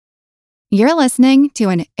You're listening to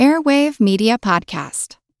an Airwave Media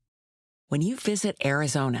Podcast. When you visit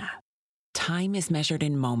Arizona, time is measured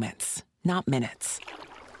in moments, not minutes.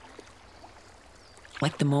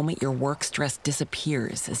 Like the moment your work stress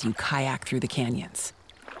disappears as you kayak through the canyons.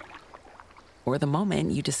 Or the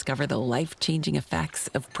moment you discover the life-changing effects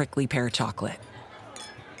of prickly pear chocolate.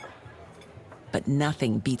 But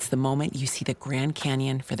nothing beats the moment you see the Grand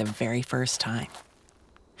Canyon for the very first time.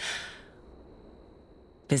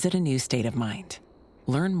 Visit a new state of mind.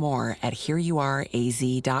 Learn more at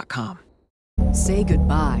hereyouareaz.com. Say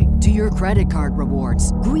goodbye to your credit card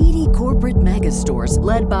rewards. Greedy corporate mega stores,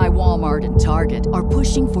 led by Walmart and Target, are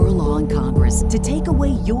pushing for a law in Congress to take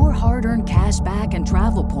away your hard-earned cash back and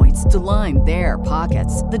travel points to line their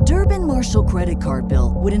pockets. The Durbin-Marshall credit card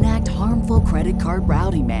bill would enact harmful credit card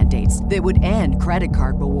routing mandates that would end credit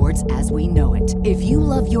card rewards as we know it. If you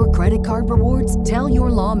love your credit card rewards, tell your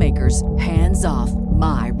lawmakers, hands off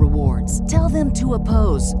my rewards. Tell them to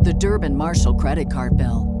oppose the Durbin-Marshall credit card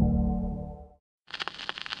bill.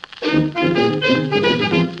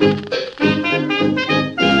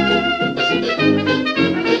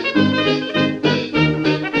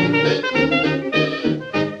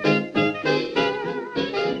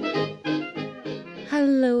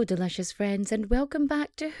 Hello, delicious friends, and welcome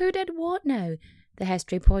back to Who Did What Now, the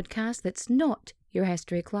history podcast that's not your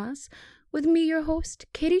history class, with me, your host,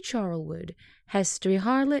 Katie Charlwood, history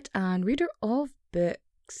harlot and reader of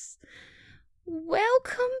books.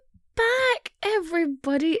 Welcome back,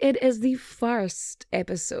 everybody. It is the first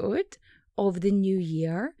episode of the new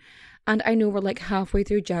year, and I know we're like halfway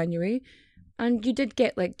through January, and you did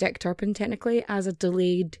get like Dick Turpin technically as a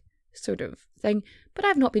delayed sort of thing, but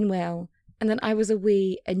I've not been well, and then I was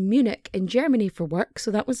away in Munich in Germany for work, so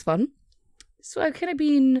that was fun. So I've kind of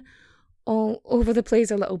been all over the place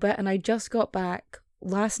a little bit, and I just got back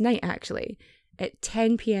last night actually. At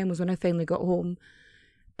 10 p.m. was when I finally got home,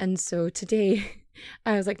 and so today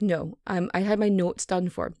I was like, no, I had my notes done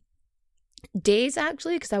for days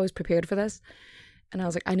actually, because I was prepared for this. And I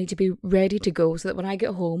was like, I need to be ready to go so that when I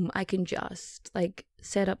get home, I can just like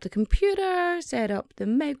set up the computer, set up the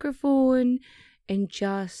microphone, and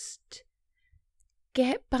just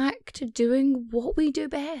get back to doing what we do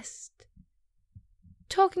best.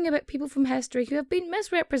 Talking about people from history who have been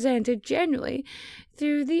misrepresented generally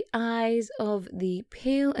through the eyes of the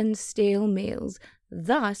pale and stale males.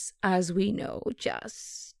 Thus, as we know,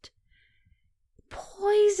 just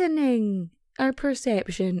poisoning our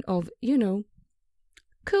perception of,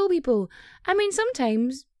 cool people. I mean,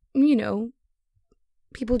 sometimes,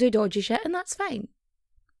 people do dodgy shit and that's fine.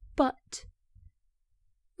 But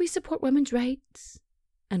we support women's rights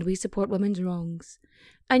and we support women's wrongs.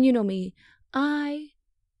 And you know me, I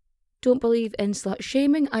don't believe in slut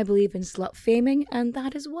shaming, I believe in slut faming, and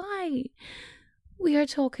that is why we are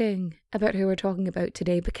talking about who we're talking about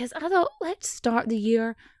today, because I thought, let's start the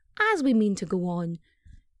year as we mean to go on.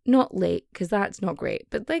 Not late, because that's not great,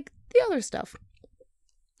 but like the other stuff.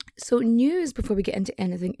 So news before we get into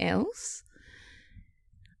anything else.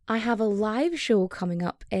 I have a live show coming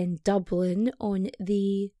up in Dublin on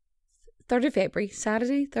the 3rd of February,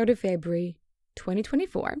 Saturday, 3rd of February,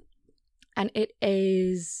 2024. And it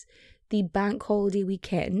is the bank holiday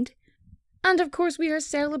weekend. And of course we are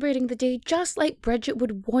celebrating the day just like Bridget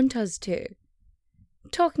would want us to.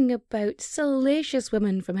 Talking about salacious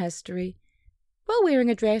women from history while wearing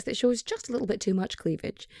a dress that shows just a little bit too much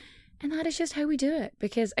cleavage. And that is just how we do it.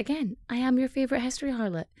 Because again, I am your favourite history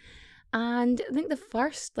harlot. And I think the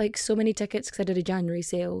first, so many tickets, because I did a January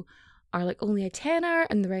sale, are only a tenner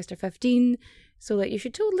and the rest are 15. So you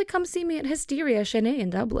should totally come see me at Hysteria Chennai in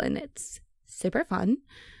Dublin. It's super fun.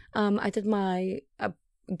 I did my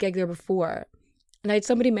gig there before, and I had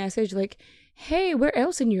somebody message hey, where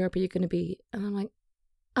else in Europe are you going to be? And I'm like,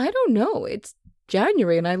 I don't know, it's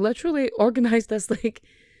January, and I literally organized this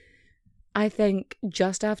I think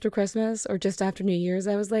just after Christmas or just after New Year's.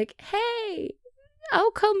 I was like, hey,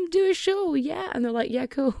 I'll come do a show, yeah. And they're like, yeah,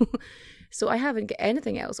 cool. So I haven't got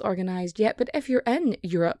anything else organized yet, but if you're in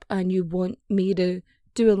Europe and you want me to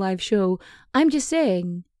do a live show, I'm just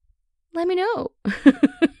saying, let me know.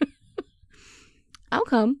 I'll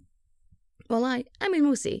come. Well, I mean,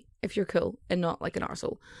 we'll see if you're cool and not like an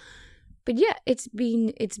arsehole. But yeah, it's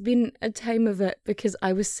been a time of it because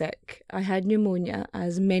I was sick. I had pneumonia,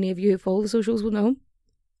 as many of you who follow the socials will know.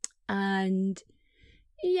 And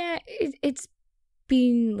yeah, it's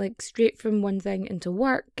been straight from one thing into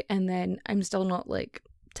work, and then I'm still not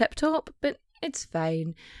tip top, but it's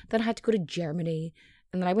fine. Then I had to go to Germany,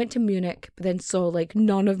 and then I went to Munich, but then saw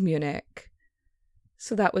none of Munich.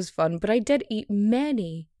 So that was fun. But I did eat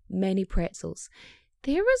many, many pretzels.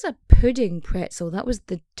 There was a pudding pretzel, that was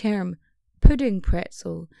the term, pudding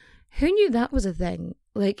pretzel. Who knew that was a thing?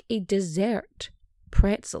 Like a dessert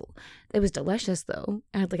pretzel. It was delicious though.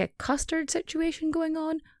 It had like a custard situation going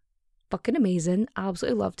on. Fucking amazing.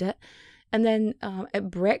 Absolutely loved it. And then at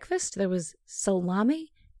breakfast, there was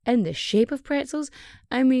salami in the shape of pretzels.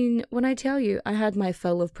 I mean, when I tell you, I had my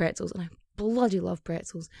fill of pretzels, and I bloody love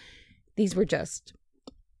pretzels. These were just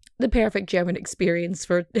the perfect German experience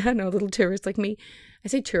for, I know, little tourists like me. I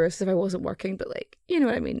say tourists if I wasn't working, but like, you know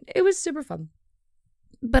what I mean. It was super fun.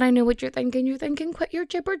 But I know what you're thinking. You're thinking, quit your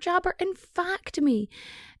jibber jabber and fact me.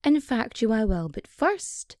 In fact, you I will. But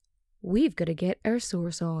first, we've got to get our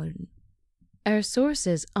source on. Our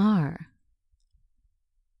sources are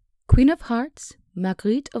Queen of Hearts,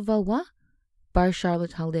 Marguerite of Valois, by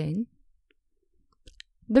Charlotte Haldane.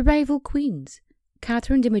 The Rival Queens,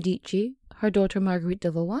 Catherine de Medici, her daughter Marguerite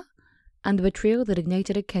de Valois, and The Betrayal That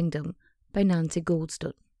Ignited a Kingdom, by Nancy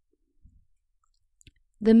Goldstone.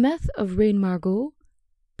 The Myth of Reine Margot,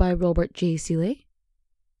 by Robert J. Seeley.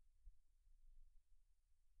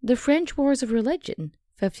 The French Wars of Religion,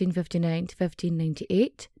 1559 to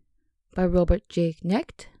 1598, by Robert J.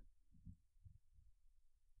 Knecht.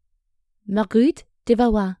 Marguerite de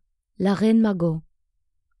Valois, La Reine Margot,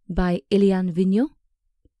 by Eliane Vigneault.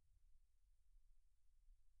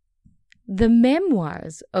 The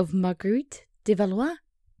Memoirs of Marguerite de Valois,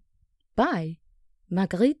 by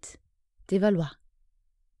Marguerite de Valois.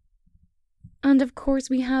 And of course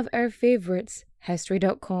we have our favourites,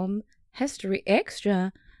 History.com, History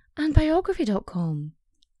Extra, and Biography.com.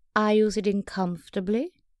 Are you sitting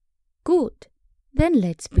comfortably? Good. Then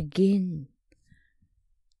let's begin.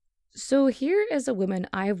 So here is a woman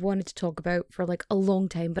I've wanted to talk about for like a long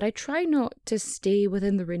time, but I try not to stay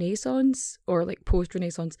within the Renaissance or like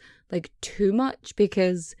post-Renaissance like too much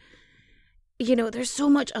because, you know, there's so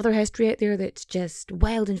much other history out there that's just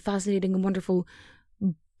wild and fascinating and wonderful.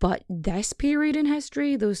 But this period in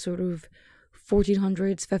history, those sort of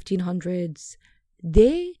 1400s, 1500s,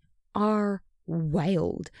 they are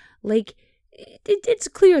wild. Like, it's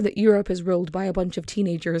clear that Europe is ruled by a bunch of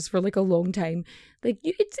teenagers for like a long time. Like,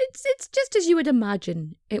 it's just as you would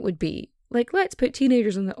imagine it would be. Like, let's put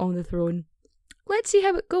teenagers on the throne. Let's see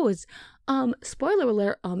how it goes. Spoiler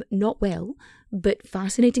alert, not well, but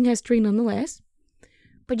fascinating history nonetheless.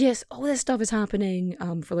 But yes, all this stuff is happening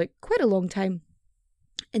for like quite a long time.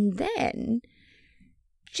 And then,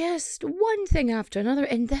 just one thing after another,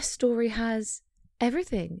 and this story has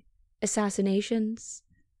everything. Assassinations,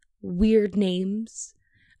 weird names.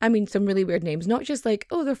 I mean, some really weird names. Not just like,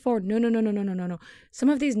 oh, they're foreign. No. Some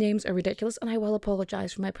of these names are ridiculous, and I will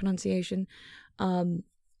apologise for my pronunciation.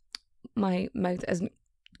 My mouth isn't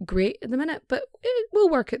great at the minute, but we'll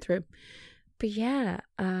work it through. But yeah,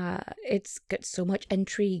 it's got so much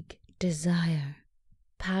intrigue, desire,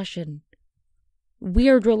 passion,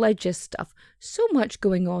 weird religious stuff, so much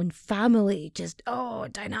going on, family, just,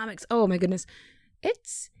 dynamics, oh my goodness.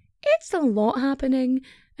 It's a lot happening,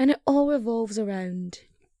 and it all revolves around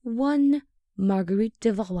one Marguerite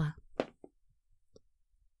de Valois.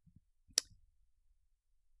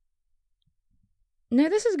 Now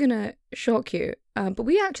this is gonna shock you, but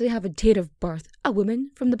we actually have a date of birth, a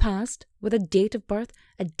woman from the past with a date of birth,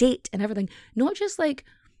 a date and everything, not just like,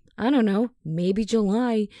 I don't know, maybe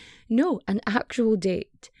July. No, an actual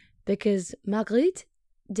date. Because Marguerite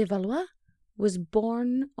de Valois was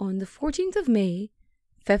born on the 14th of May,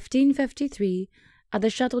 1553, at the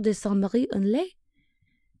Château de Saint-Marie-en-Laye.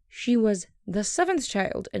 She was the 7th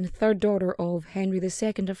child and 3rd daughter of Henry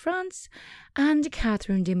II of France and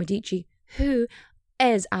Catherine de Medici, who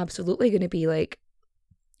is absolutely going to be like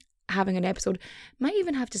having an episode. Might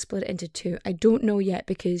even have to split it into 2. I don't know yet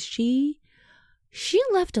because she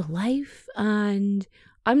lived a life, and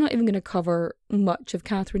I'm not even going to cover much of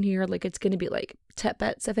Catherine here. Like, it's going to be like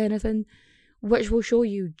tidbits, if anything, which will show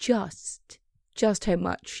you just how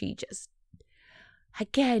much she just,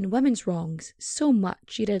 again, women's wrongs, so much.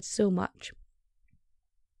 She did so much.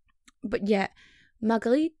 But yeah,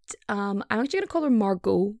 Marguerite, I'm actually going to call her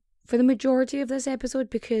Margot for the majority of this episode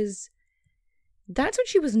because that's what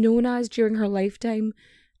she was known as during her lifetime.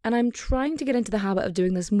 And I'm trying to get into the habit of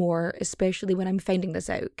doing this more, especially when I'm finding this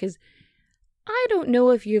out, because I don't know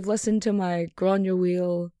if you've listened to my Grania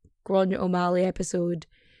O'Malley episode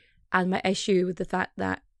and my issue with the fact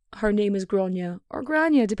that her name is Grania or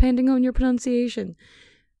Grania, depending on your pronunciation.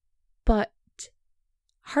 But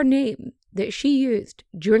her name that she used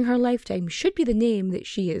during her lifetime should be the name that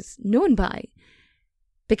she is known by,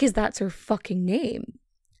 because that's her fucking name.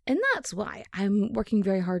 And that's why I'm working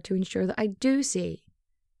very hard to ensure that I do say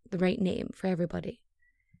the right name for everybody.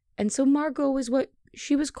 And so Margot is what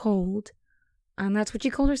she was called, and that's what she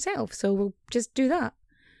called herself, so we'll just do that.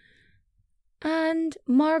 And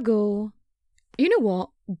Margot, you know what?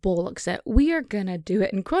 Bollocks it. We are gonna do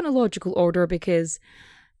it in chronological order because,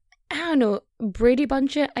 I don't know, Brady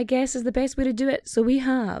Bunch it, I guess, is the best way to do it. So we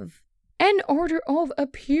have, in order of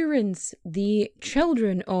appearance, the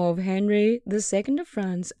children of Henry II of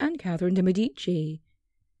France and Catherine de' Medici.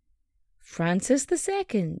 Francis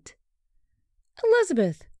II,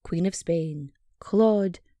 Elizabeth, Queen of Spain,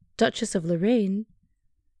 Claude, Duchess of Lorraine,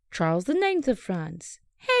 Charles IX of France,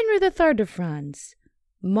 Henry III of France,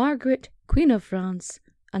 Margaret, Queen of France,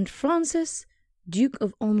 and Francis, Duke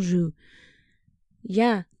of Anjou.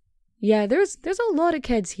 Yeah, there's a lot of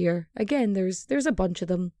kids here. Again, there's a bunch of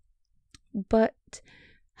them. But,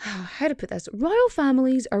 how to put this? Royal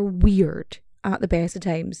families are weird at the best of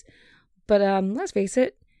times. But let's face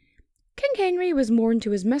it, King Henry was more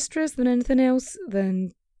into his mistress than anything else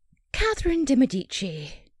than Catherine de'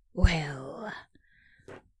 Medici. Well,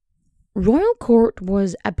 royal court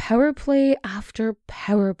was a power play after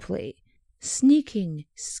power play. Sneaking,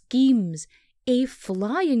 schemes, a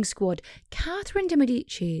flying squad. Catherine de'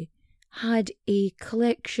 Medici had a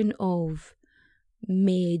collection of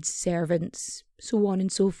maids, servants, so on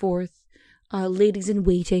and so forth, ladies in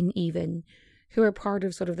waiting even, who were part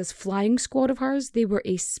of sort of this flying squad of hers. They were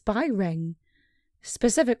a spy ring,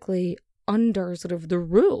 specifically under sort of the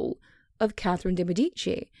rule of Catherine de'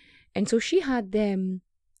 Medici. And so she had them,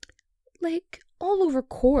 like, all over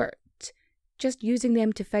court, just using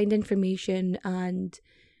them to find information and,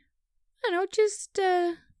 you know, just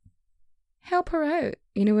help her out.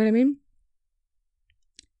 You know what I mean?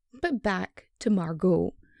 But back to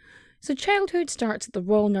Margot. So childhood starts at the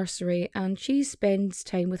royal nursery and she spends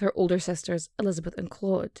time with her older sisters, Elizabeth and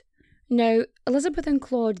Claude. Now, Elizabeth and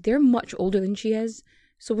Claude, they're much older than she is.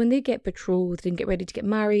 So when they get betrothed and get ready to get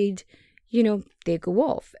married, you know, they go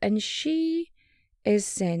off. And she is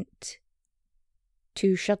sent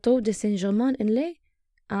to Château de Saint-Germain-en-Laye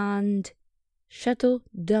and Château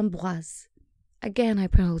d'Amboise. Again, I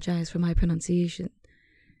apologize for my pronunciation.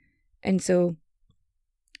 And so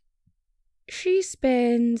she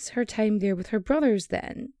spends her time there with her brothers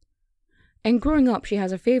then. And growing up, she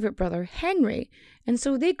has a favourite brother, Henry. And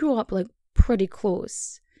so they grow up like pretty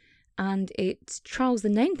close. And it's Charles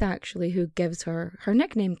IX actually who gives her her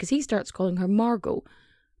nickname because he starts calling her Margot.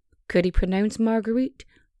 Could he pronounce Marguerite?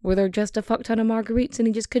 Were there just a fuck ton of Marguerites and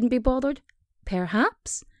he just couldn't be bothered?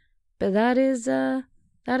 Perhaps. But that is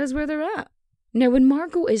where they're at. Now, when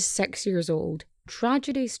Margot is 6 years old,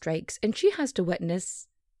 tragedy strikes and she has to witness,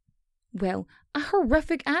 well, a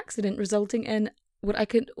horrific accident resulting in what I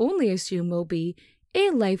can only assume will be a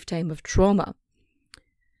lifetime of trauma.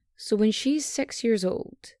 So when she's 6 years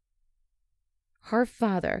old, her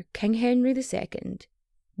father, King Henry II,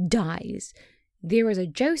 dies. There is a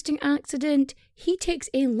jousting accident. He takes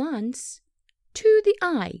a lance to the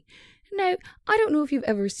eye. Now, I don't know if you've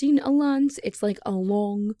ever seen a lance. It's like a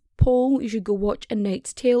long pole. You should go watch A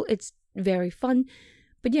Knight's Tale. It's very fun.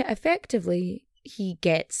 But yeah, effectively, he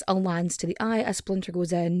gets a lance to the eye. A splinter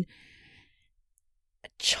goes in. A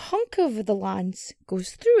chunk of the lance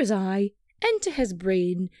goes through his eye, into his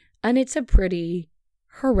brain, and it's a pretty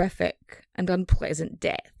horrific and unpleasant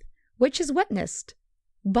death, which is witnessed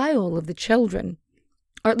by all of the children,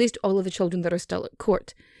 or at least all of the children that are still at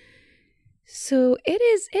court. So it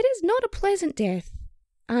is not a pleasant death,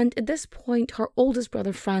 and at this point her oldest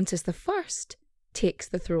brother Francis I takes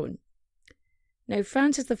the throne. Now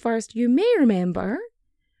Francis I, you may remember,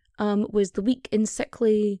 was the weak and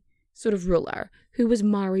sickly sort of ruler who was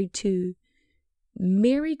married to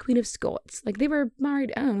Mary, Queen of Scots. Like, they were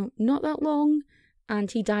married, I don't know, not that long,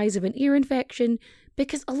 and he dies of an ear infection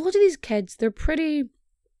because a lot of these kids, they're pretty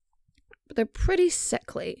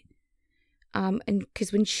sickly. And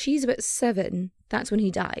because when she's about 7, that's when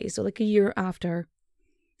he dies. So like a year after,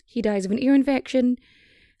 he dies of an ear infection.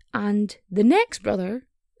 And the next brother,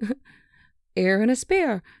 heir and a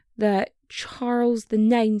spare, that Charles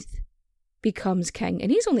IX becomes king.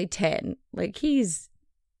 And he's only 10. Like, this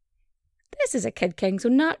is a kid king. So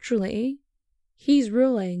naturally, he's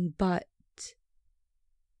ruling, but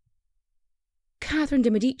Catherine de'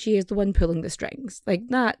 Medici is the one pulling the strings. Like,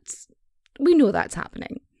 we know that's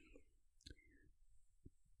happening.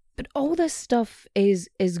 But all this stuff is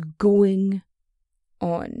going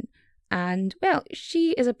on. And, well,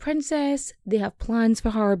 she is a princess. They have plans for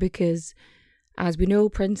her because, as we know,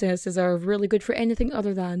 princesses are really good for anything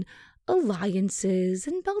other than alliances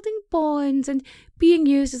and building bonds and being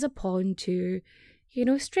used as a pawn to, you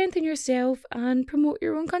know, strengthen yourself and promote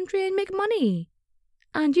your own country and make money.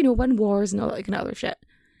 And, you know, win wars and all that kind of other shit.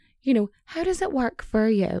 You know, how does it work for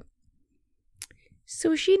you?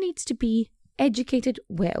 So she needs to be educated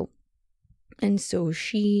well. And so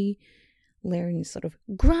she learns sort of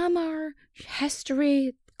grammar,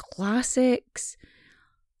 history, classics,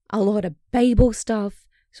 a lot of Bible stuff.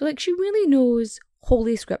 So like she really knows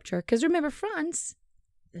Holy Scripture. Because remember, France,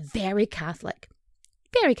 very Catholic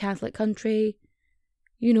country,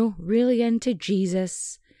 you know, really into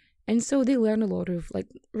Jesus. And so they learn a lot of like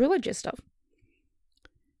religious stuff.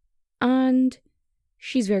 And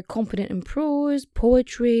she's very competent in prose,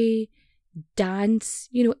 poetry, dance,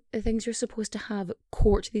 you know, the things you're supposed to have at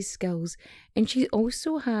court, these skills. And she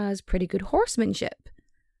also has pretty good horsemanship.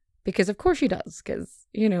 Because of course she does, because,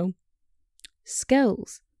 you know,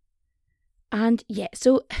 skills. And yeah,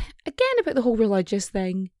 so again about the whole religious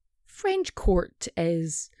thing, French court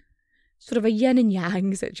is sort of a yin and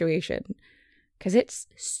yang situation. Because it's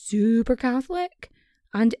super Catholic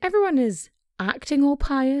and everyone is acting all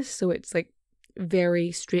pious, so it's like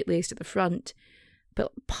very straight-laced at the front,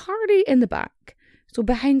 but party in the back. So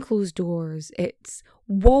behind closed doors, it's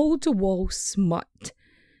wall-to-wall smut.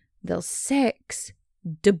 There's sex,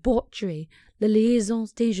 debauchery, the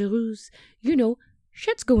liaisons dangereuses, you know,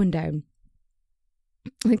 shit's going down.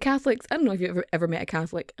 The Catholics, I don't know if you've ever met a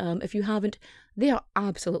Catholic. If you haven't, they are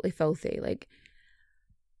absolutely filthy. Like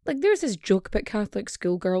there's this joke about Catholic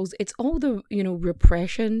schoolgirls. It's all the, you know,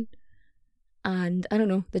 repression and, I don't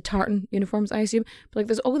know, the tartan uniforms, I assume. But like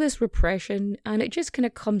there's all this repression and it just kind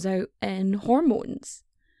of comes out in hormones.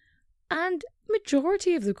 And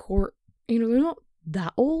majority of the court, you know, they're not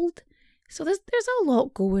that old. So there's a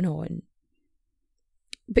lot going on.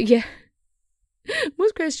 But yeah,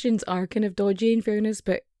 most Christians are kind of dodgy in fairness,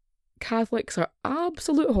 but Catholics are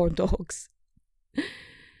absolute horn dogs.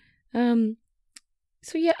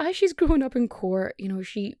 So yeah, as she's growing up in court, you know,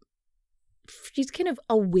 she's kind of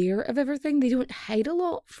aware of everything. They don't hide a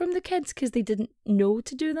lot from the kids because they didn't know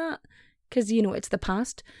to do that because, you know, it's the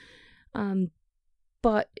past.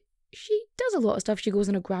 But she does a lot of stuff. She goes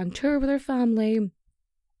on a grand tour with her family.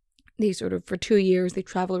 They sort of, for 2 years, they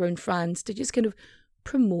travel around France to just kind of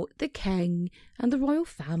promote the king and the royal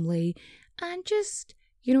family and just,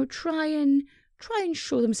 you know, try and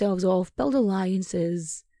show themselves off, build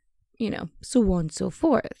alliances, you know, so on and so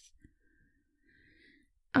forth.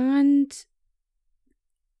 And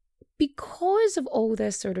because of all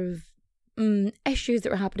this sort of issues that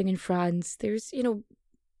were happening in France, there's, you know,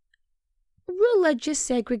 religious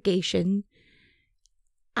segregation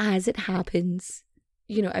as it happens.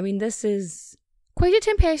 You know, I mean, this is quite a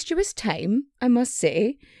tempestuous time, I must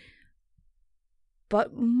say.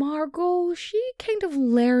 But Margot, she kind of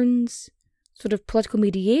learns sort of political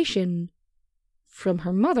mediation from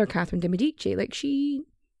her mother, Catherine de Medici. Like, she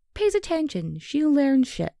pays attention. She learns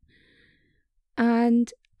shit.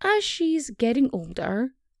 And as she's getting older,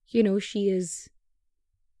 you know, she is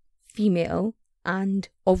female and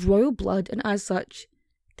of royal blood, and as such,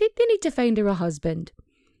 they need to find her a husband.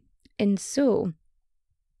 And so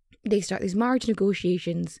they start these marriage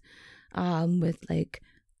negotiations with like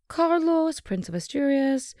Carlos, Prince of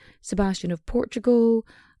Asturias, Sebastian of Portugal,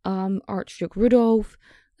 Archduke Rudolph.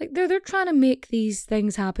 Like they're trying to make these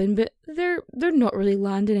things happen, but they're not really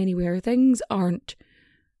landing anywhere. Things aren't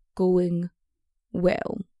going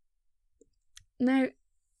well. Now,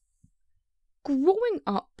 growing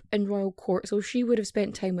up in royal court, so she would have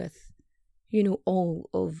spent time with, you know, all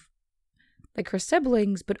of like her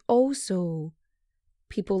siblings, but also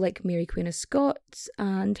people like Mary Queen of Scots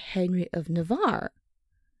and Henry of Navarre.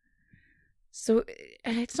 So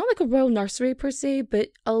it's not like a royal nursery per se, but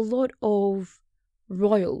a lot of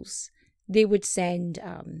royals, they would send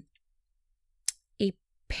a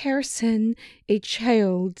person, a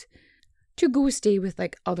child, to go stay with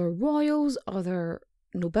like other royals, other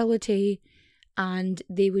nobility, and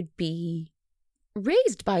they would be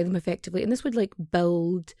raised by them effectively. And this would like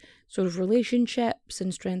build sort of relationships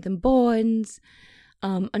and strengthen bonds.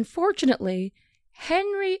 Unfortunately,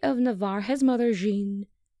 Henry of Navarre, his mother Jeanne,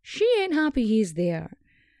 she ain't happy he's there.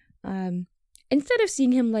 Instead of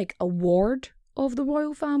seeing him like a ward of the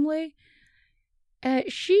royal family,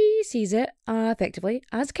 she sees it effectively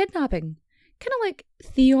as kidnapping. Kind of like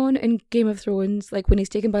Theon in Game of Thrones, like when he's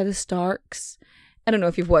taken by the Starks. I don't know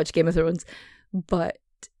if you've watched Game of Thrones, but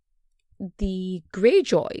the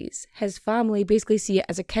Greyjoys, his family, basically see it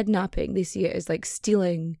as a kidnapping. They see it as like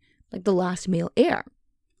stealing like the last male heir.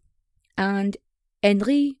 And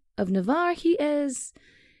Henry of Navarre, he is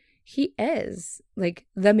like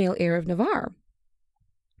the male heir of Navarre.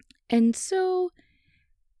 And so,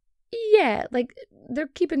 yeah, like they're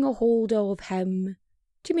keeping a hold of him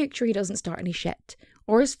to make sure he doesn't start any shit,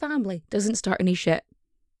 or his family doesn't start any shit.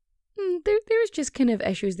 There's just kind of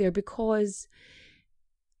issues there because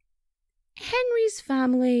Henry's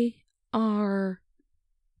family are,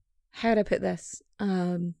 how do I put this?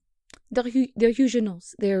 they're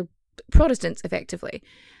Huguenots, they're Protestants, effectively.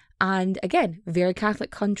 And again, very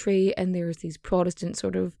Catholic country, and there's these Protestant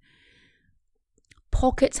sort of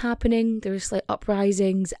pockets happening. There's slight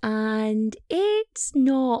uprisings, and it's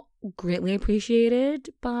not greatly appreciated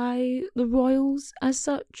by the royals as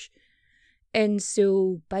such. And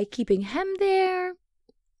so by keeping him there,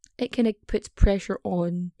 it kind of puts pressure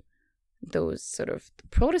on those sort of the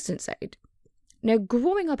Protestant side. Now,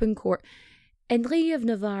 growing up in court, Henri of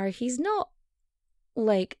Navarre, he's not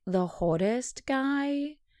like the hottest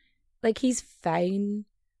guy. Like, he's fine,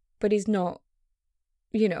 but he's not,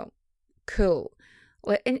 cool.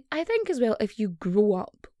 And I think as well, if you grow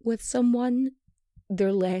up with someone,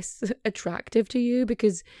 they're less attractive to you,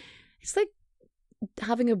 because it's like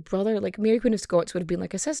having a brother. Like, Mary Queen of Scots would have been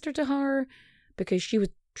like a sister to her, because she was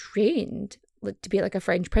trained to be like a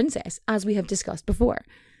French princess, as we have discussed before.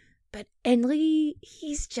 But Henri,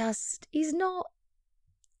 he's not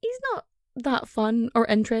that fun or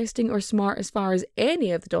interesting or smart as far as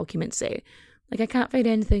any of the documents say. Like, I can't find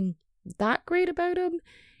anything that great about him.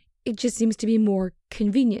 It just seems to be more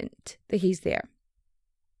convenient that he's there.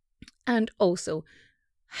 And also,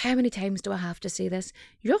 how many times do I have to say this?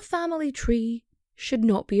 Your family tree should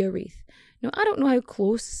not be a wreath. Now, I don't know how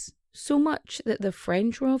close so much that the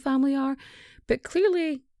French royal family are, but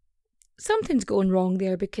clearly something's going wrong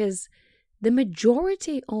there, because the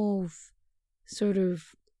majority of sort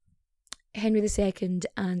of Henry II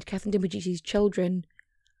and Catherine de Medici's children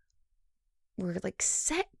were like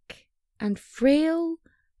sick and frail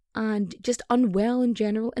and just unwell in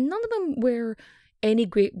general, and none of them were any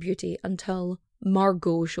great beauty until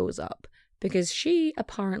Margot shows up, because she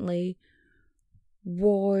apparently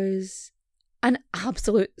was an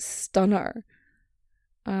absolute stunner.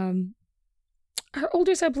 Her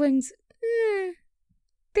older siblings,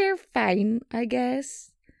 they're fine, I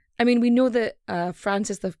guess. I mean, we know that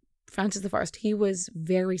Francis the First, he was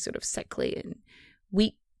very sort of sickly and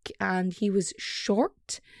weak, and he was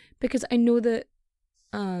short, because I know that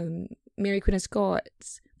Mary Queen of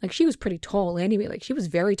Scots, like, she was pretty tall anyway. Like, she was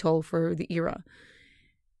very tall for the era.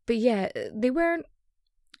 But yeah, they weren't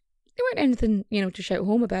anything, to shout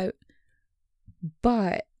home about.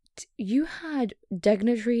 But you had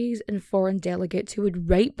dignitaries and foreign delegates who would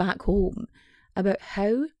write back home about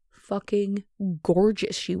how fucking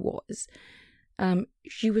gorgeous she was.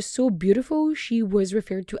 She was so beautiful, she was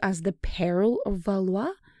referred to as the Pearl of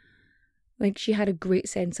Valois. Like, she had a great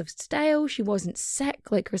sense of style, she wasn't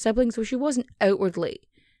sick like her siblings, so she wasn't outwardly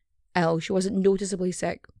ill, she wasn't noticeably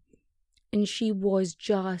sick. And she was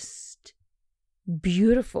just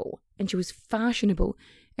beautiful, and she was fashionable,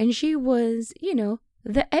 and she was,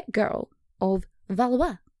 the it girl of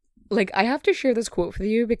Valois. Like, I have to share this quote with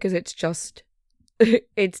you because it's just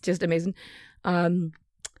amazing.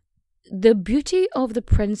 The beauty of the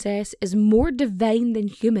princess is more divine than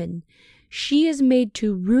human. She is made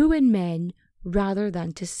to ruin men rather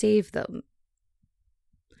than to save them.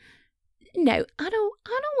 Now, I don't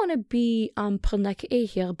want to be pernickety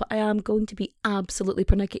here, but I am going to be absolutely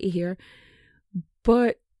pernickety here.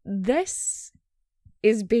 But this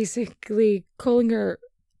is basically calling her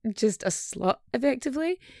just a slut,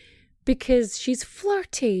 effectively, because she's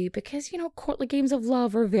flirty, because, courtly games of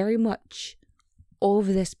love are very much of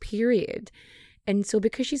this period. And so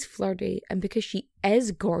because she's flirty, and because she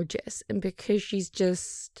is gorgeous, and because she's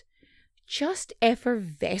just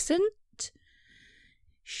effervescent,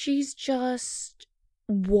 she's just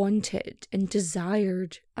wanted and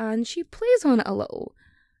desired, and she plays on it a little.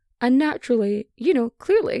 And naturally,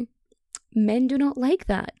 clearly, men do not like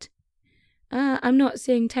that. I'm not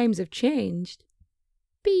saying times have changed,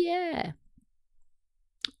 but yeah.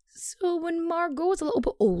 So when Margot was a little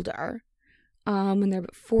bit older, when they're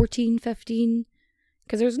about 14, 15,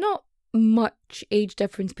 because there's not much age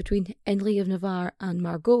difference between Henri of Navarre and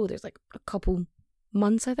Margot. There's like a couple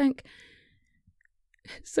months, I think.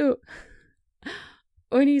 So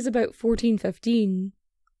when he's about 14, 15,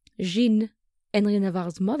 Jeanne, Henri of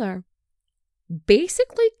Navarre's mother,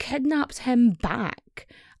 basically kidnaps him back,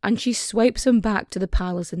 and she swipes him back to the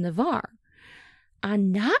palace in Navarre.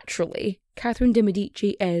 And naturally, Catherine de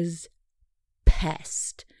Medici is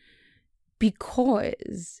pissed,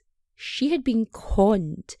 because she had been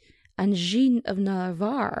conned, and Jeanne of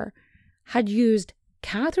Navarre had used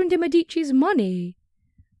Catherine de Medici's money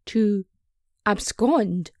to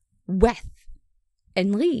abscond with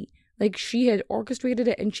Henri. Like, she had orchestrated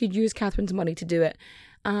it, and she'd used Catherine's money to do it.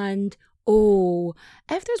 And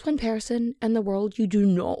if there's one person in the world you do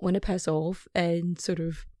not want to piss off in sort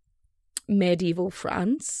of medieval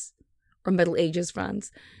France or Middle Ages France,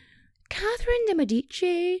 Catherine de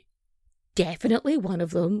Medici, definitely one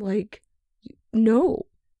of them. Like, no,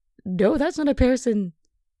 no, that's not a person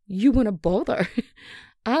you want to bother.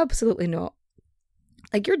 Absolutely not.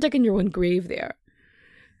 Like, you're digging your own grave there.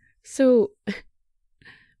 So,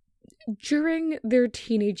 during their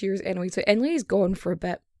teenage years anyway, so Enley's gone for a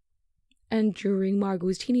bit. And during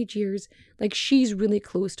Margot's teenage years, like, she's really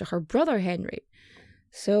close to her brother Henry.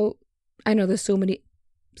 So, I know there's so many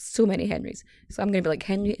Henrys. So I'm going to be like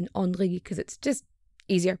Henry and Henri because it's just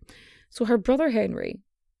easier. So her brother Henry,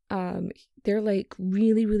 they're like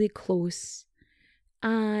really, really close.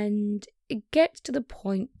 And it gets to the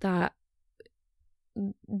point that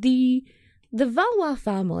the Valois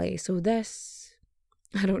family, so this,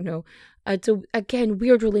 I don't know, so again,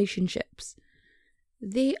 weird relationships.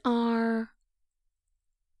 They are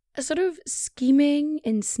sort of scheming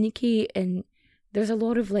and sneaky, and there's a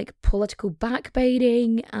lot of like political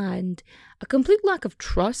backbiting and a complete lack of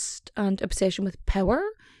trust and obsession with power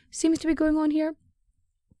seems to be going on here.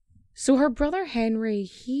 So her brother Henry,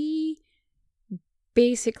 he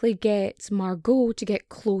basically gets Margot to get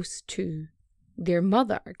close to their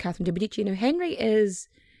mother, Catherine de Medici. Now, Henry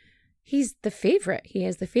he's the favourite. He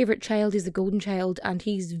is the favourite child, he's the golden child, and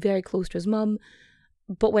he's very close to his mum.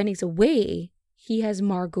 But when he's away, he has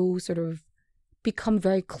Margot sort of become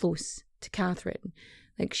very close to Catherine.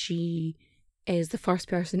 Like, she is the first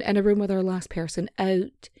person in a room with her, last person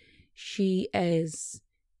out. She is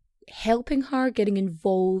helping her, getting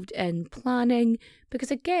involved in planning,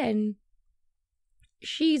 because again,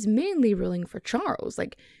 she's mainly ruling for Charles.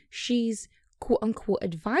 Like, she's quote unquote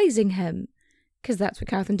advising him, because that's what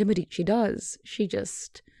Catherine de Medici does. She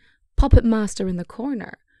just puppet master in the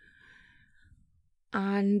corner.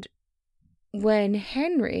 And when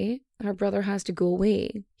Henry, her brother, has to go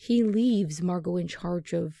away, he leaves Margot in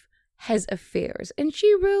charge of his affairs. And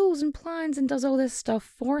she rules and plans and does all this stuff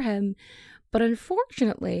for him. But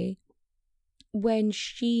unfortunately, when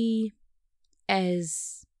she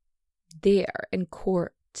is there in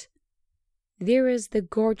court, there is the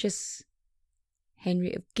gorgeous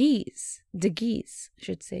Henry of Guise. De Guise, I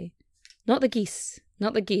should say. Not the geese.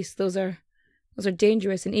 Not the geese. Those are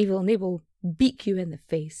dangerous and evil, and they will beak you in the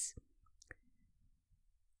face.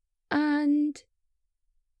 And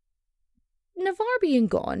Navarre being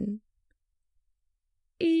gone,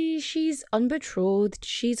 she's unbetrothed,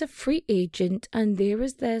 she's a free agent, and there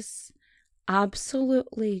is this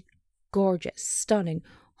absolutely gorgeous, stunning,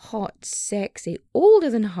 hot, sexy, older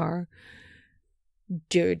than her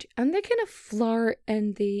dude. And they kind of flirt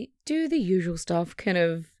and they do the usual stuff, kind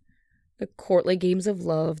of the courtly games of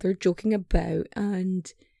love. They're joking about,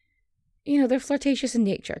 and you know, they're flirtatious in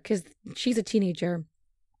nature because she's a teenager.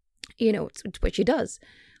 You know, it's what she does.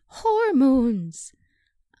 Hormones.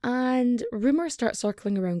 And rumours start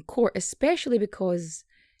circling around court, especially because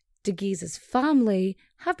de Guise's family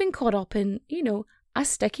have been caught up in, you know, a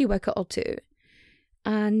sticky wicket or two.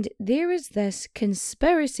 And there is this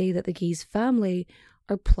conspiracy that the Guise family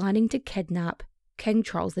are planning to kidnap King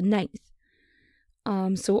Charles IX.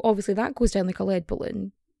 So obviously that goes down like a lead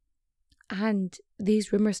balloon. And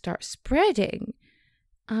these rumours start spreading.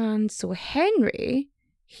 And so Henry,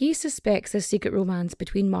 he suspects a secret romance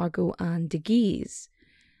between Margot and de Guise.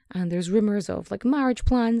 And there's rumours of like marriage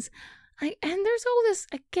plans. And there's all this,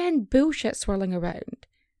 again, bullshit swirling around.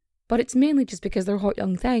 But it's mainly just because they're hot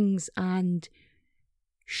young things and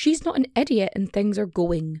she's not an idiot and things are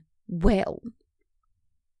going well.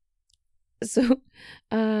 So,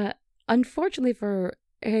 unfortunately for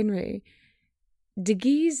Henry, de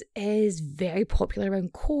Guise is very popular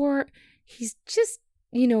around court. He's just,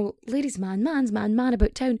 you know, ladies' man, man's man, man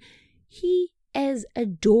about town. He is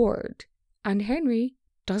adored. And Henry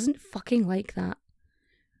doesn't fucking like that.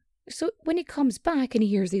 So when he comes back and he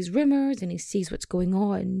hears these rumours and he sees what's going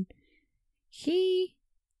on, he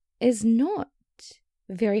is not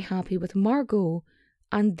very happy with Margot,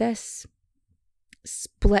 and this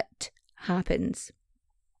split happens.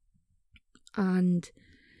 And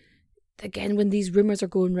again, when these rumours are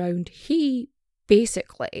going round, he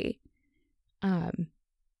basically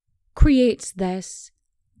creates this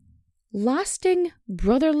lasting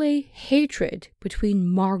brotherly hatred between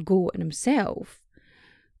Margot and himself,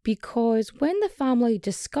 because when the family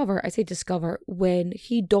discover, when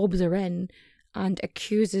he dobs her in and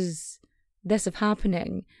accuses this of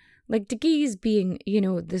happening, like de Guise being, you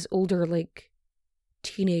know, this older, like,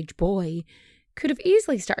 teenage boy, could have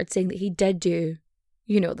easily started saying that he did do,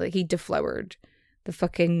 you know, that he deflowered the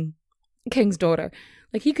fucking king's daughter.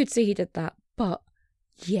 Like, he could say he did that, but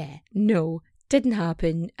yeah, no, didn't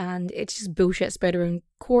happen, and it's just bullshit spread around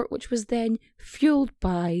court, which was then fueled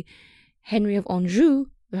by Henry of Anjou,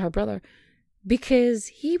 her brother, because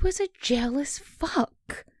he was a jealous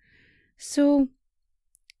fuck. So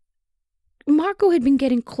Margot had been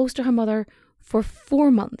getting close to her mother for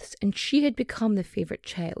 4 months, and she had become the favourite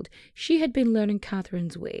child. She had been learning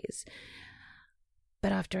Catherine's ways.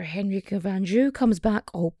 But after Henrique of Anjou comes back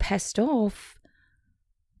all pissed off...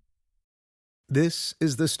 This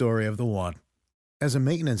is the story of the one. As a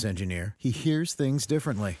maintenance engineer, he hears things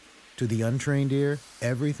differently. To the untrained ear,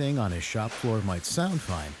 everything on his shop floor might sound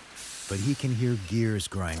fine, but he can hear gears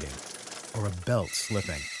grinding or a belt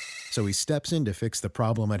slipping. So he steps in to fix the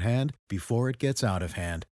problem at hand before it gets out of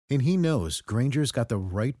hand. And he knows Granger's got the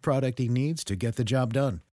right product he needs to get the job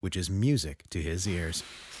done, which is music to his ears.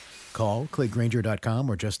 Call, click Grainger.com,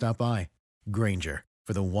 or just stop by. Grainger,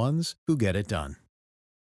 for the ones who get it done.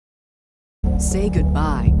 Say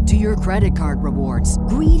goodbye to your credit card rewards.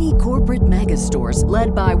 Greedy corporate mega stores,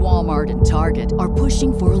 led by Walmart and Target, are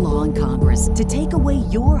pushing for a law in Congress to take away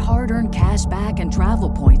your hard-earned cash back and travel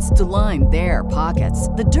points to line their pockets.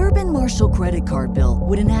 The Durbin-Marshall credit card bill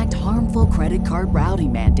would enact harmful credit card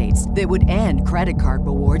routing mandates that would end credit card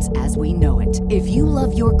rewards as we know it. If you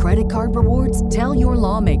love your credit card rewards, tell your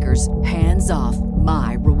lawmakers, hands off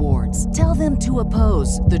my rewards. Tell them to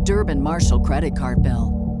oppose the Durbin-Marshall credit card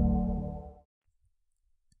bill.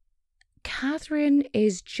 Catherine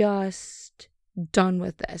is just done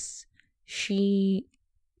with this. She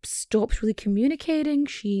stops really communicating.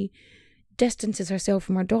 She distances herself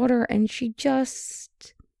from her daughter, and she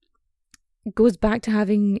just goes back to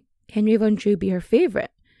having Henry of Anjou be her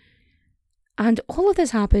favourite. And all of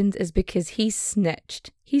this happens is because he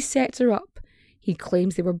snitched. He sets her up. He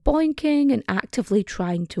claims they were boinking and actively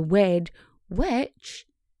trying to wed, which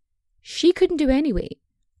she couldn't do anyway.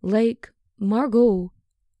 Like, Margot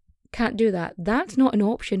can't do that. That's not an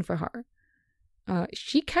option for her.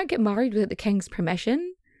 She can't get married without the king's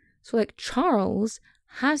permission. So, like, Charles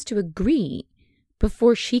has to agree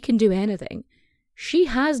before she can do anything. She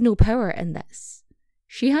has no power in this.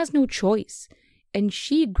 She has no choice. And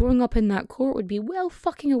she, growing up in that court, would be well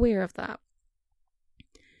fucking aware of that.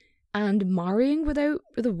 And marrying without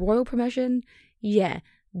the royal permission, yeah,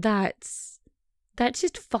 that's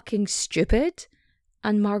just fucking stupid.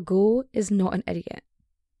 And Margot is not an idiot.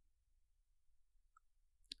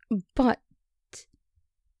 But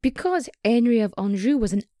because Henry of Anjou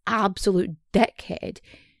was an absolute dickhead,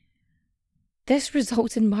 this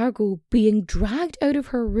results in Margot being dragged out of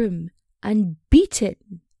her room and beaten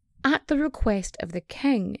at the request of the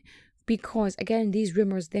king. Because, again, these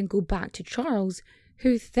rumours then go back to Charles,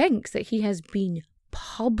 who thinks that he has been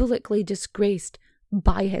publicly disgraced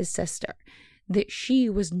by his sister, that she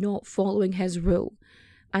was not following his rule.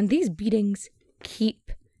 And these beatings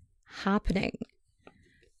keep happening.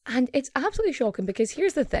 And it's absolutely shocking because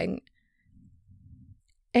here's the thing.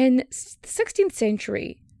 In the 16th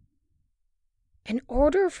century, in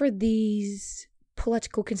order for these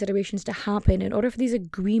political considerations to happen, in order for these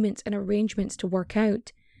agreements and arrangements to work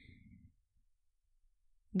out,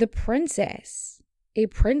 the princess, a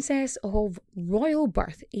princess of royal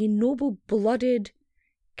birth, a noble-blooded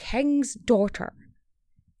king's daughter,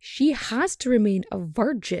 she has to remain a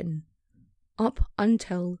virgin up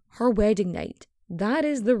until her wedding night. That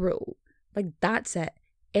is the rule. Like, that's it.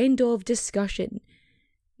 End of discussion.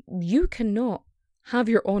 You cannot have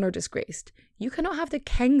your honour disgraced. You cannot have the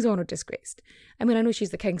king's honour disgraced. I mean, I know she's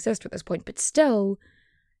the king's sister at this point, but still,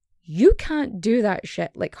 you can't do that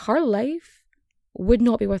shit. Like, her life would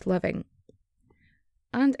not be worth living.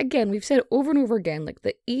 And again, we've said over and over again, like,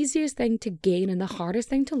 the easiest thing to gain and the hardest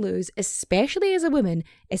thing to lose, especially as a woman,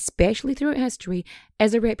 especially throughout history,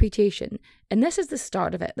 is a reputation. And this is the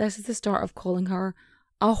start of it. This is the start of calling her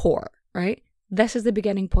a whore, right? This is the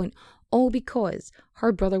beginning point. All because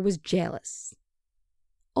her brother was jealous.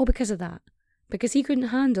 All because of that. Because he couldn't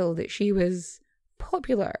handle that she was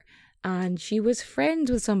popular and she was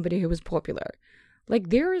friends with somebody who was popular. Like,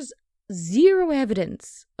 there's zero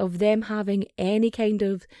evidence of them having any kind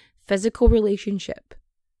of physical relationship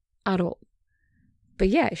at all. But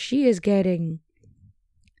yeah, she is getting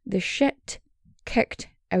the shit kicked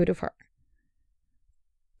out of her.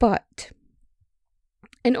 But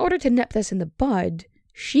in order to nip this in the bud,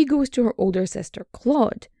 she goes to her older sister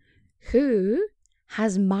Claude, who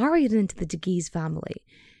has married into the de Guise family,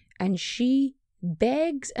 and she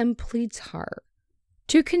begs and pleads her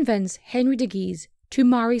to convince Henry de Guise to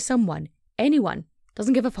marry someone, anyone,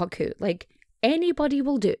 doesn't give a fuck who, like, anybody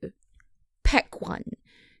will do. Pick one,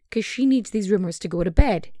 because she needs these rumours to go to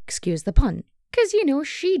bed, excuse the pun. Because, you know,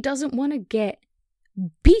 she doesn't want to get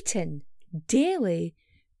beaten daily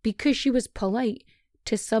because she was polite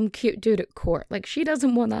to some cute dude at court. Like, she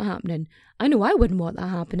doesn't want that happening. I know I wouldn't want that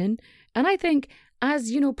happening. And I think,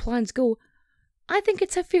 as, you know, plans go, I think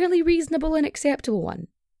it's a fairly reasonable and acceptable one.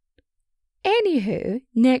 Anywho,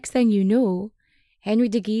 next thing you know, Henry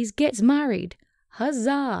de Guise gets married.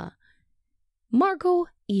 Huzzah! Margot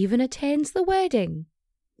even attends the wedding.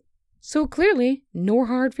 So clearly, no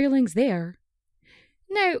hard feelings there.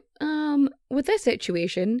 Now, with this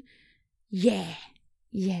situation, yeah.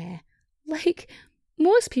 Like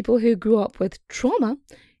most people who grow up with trauma,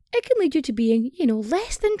 it can lead you to being,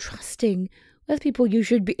 less than trusting with people you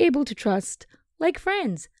should be able to trust, like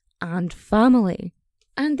friends and family.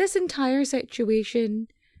 And this entire situation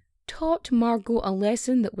taught Margot a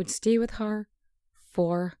lesson that would stay with her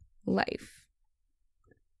for life.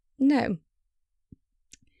 Now,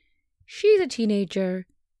 she's a teenager,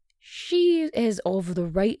 she is of the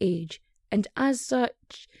right age, and as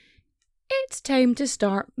such, it's time to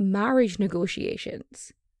start marriage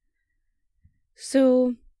negotiations.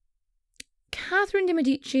 So, Catherine de'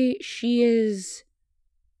 Medici, she is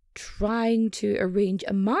trying to arrange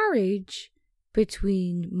a marriage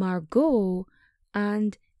between Margot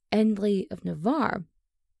and Henry of Navarre.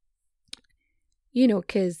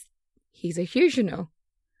 Because he's a Huguenot,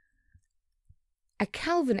 a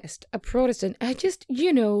Calvinist, a Protestant,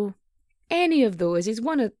 any of those. He's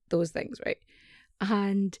one of those things, right?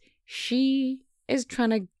 And she is trying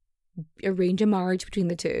to arrange a marriage between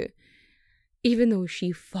the two, even though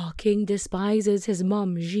she fucking despises his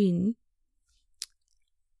mum, Jean.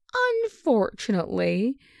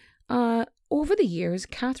 Unfortunately, over the years,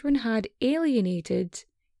 Catherine had alienated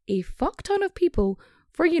a fuck ton of people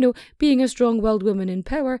for, being a strong-willed woman in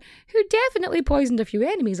power who definitely poisoned a few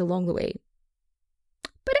enemies along the way.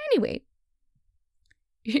 But anyway,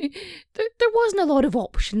 there wasn't a lot of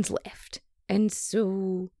options left. And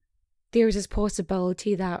so there's this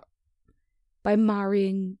possibility that by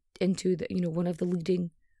marrying into one of the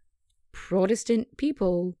leading Protestant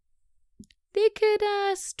people, they could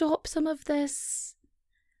stop some of this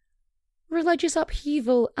religious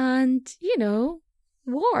upheaval and,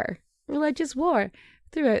 religious war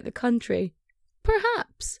throughout the country.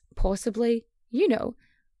 Perhaps, possibly,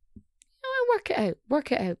 work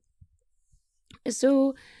it out.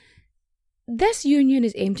 So, this union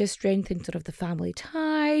is aimed to strengthen sort of the family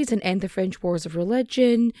ties and end the French wars of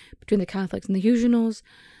religion between the Catholics and the Huguenots.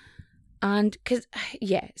 And,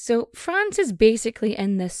 so France is basically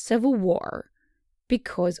in this civil war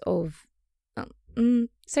because of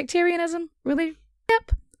sectarianism, really?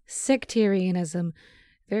 Yep, sectarianism.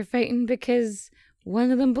 They're fighting because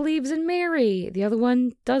one of them believes in Mary, the other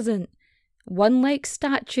one doesn't. One likes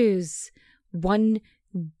statues, one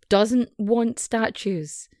doesn't want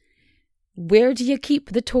statues. Where do you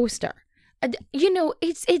keep the toaster?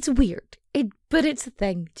 It's weird. But it's a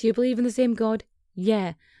thing. Do you believe in the same God?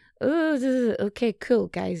 Yeah. Oh, okay, cool,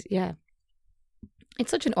 guys. Yeah.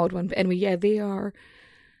 It's such an odd one. But anyway, yeah, they're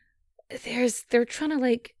trying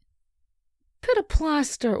to put a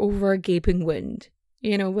plaster over a gaping wound,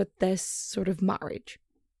 with this sort of marriage.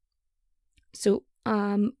 So,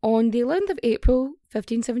 on the 11th of April,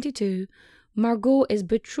 1572, Margot is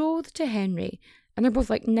betrothed to Henry, and they're both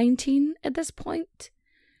 19 at this point.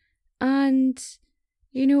 And,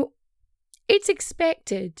 it's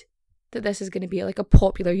expected that this is going to be a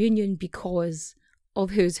popular union because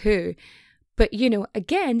of who's who. But,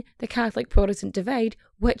 again, the Catholic-Protestant divide,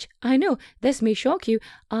 which I know, this may shock you,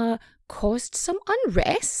 caused some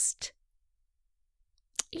unrest.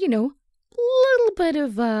 Little bit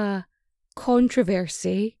of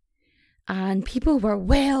controversy, and people were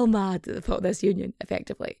well mad at the thought of this union,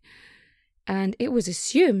 effectively. And it was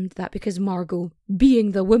assumed that because Margot,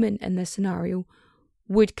 being the woman in this scenario,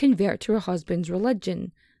 would convert to her husband's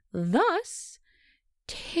religion, thus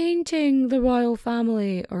tainting the royal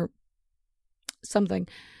family or something.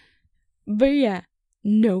 But yeah,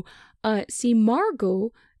 no. See,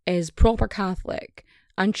 Margot is proper Catholic,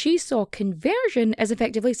 and she saw conversion as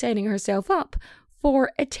effectively setting herself up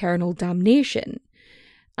for eternal damnation.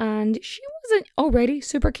 And she wasn't already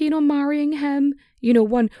super keen on marrying him,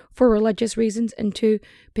 one, for religious reasons, and two,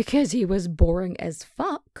 because he was boring as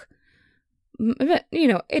fuck. But,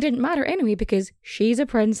 it didn't matter anyway, because she's a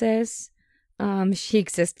princess. She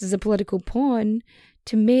exists as a political pawn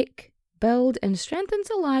to make, build, and strengthen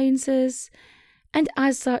alliances. And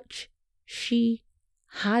as such, she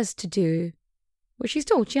has to do what she's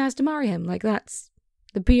told. She has to marry him. That's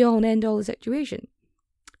the be-all and end-all of the situation.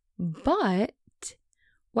 But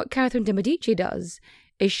what Catherine de' Medici does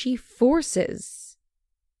is she forces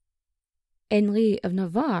Henry of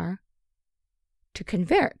Navarre to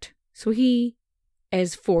convert. So he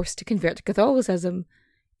is forced to convert to Catholicism,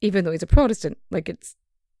 even though he's a Protestant. It's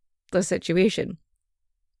the situation.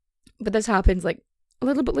 But this happens a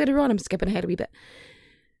little bit later on. I'm skipping ahead a wee bit.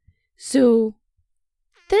 So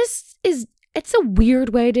this is It's a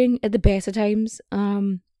weird wedding at the best of times.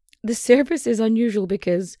 The service is unusual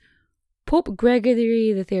because Pope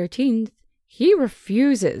Gregory the 13th, he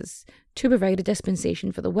refuses to provide a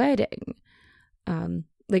dispensation for the wedding.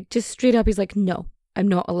 Just straight up, he's like, no, I'm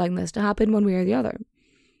not allowing this to happen one way or the other.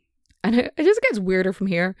 And it just gets weirder from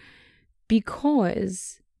here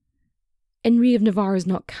because Henry of Navarre is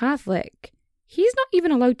not Catholic. He's not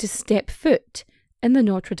even allowed to step foot in the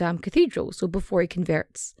Notre Dame Cathedral, so before he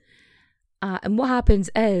converts. And what happens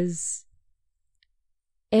is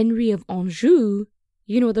Henry of Anjou,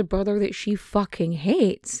 the brother that she fucking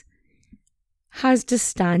hates, has to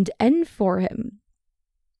stand in for him.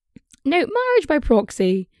 Now, marriage by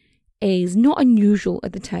proxy is not unusual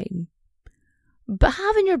at the time, but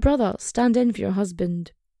having your brother stand in for your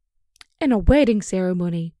husband in a wedding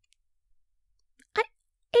ceremony,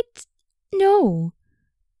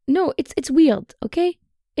 it's weird, okay?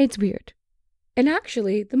 It's weird. And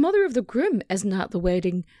actually, the mother of the groom isn't at the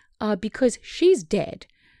wedding because she's dead.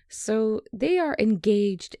 So they are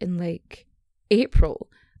engaged in April.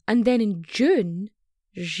 And then in June,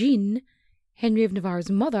 Jeanne, Henry of Navarre's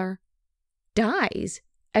mother, dies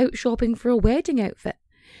out shopping for a wedding outfit.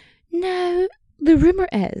 Now, the rumour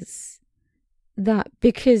is that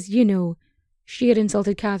because, she had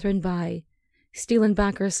insulted Catherine by stealing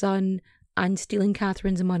back her son and stealing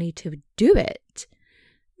Catherine's money to do it,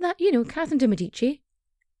 that, Catherine de Medici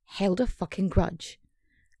held a fucking grudge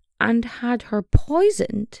and had her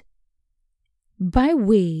poisoned by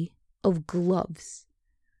way of gloves.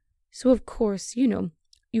 So, of course, you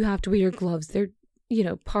have to wear your gloves. They're,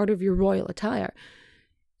 part of your royal attire.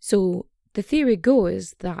 So the theory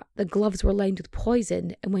goes that the gloves were lined with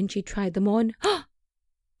poison, and when she tried them on,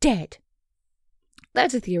 dead.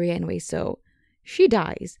 That's a theory anyway. So she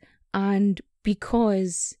dies, and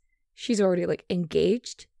because she's already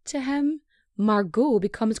engaged to him, Margot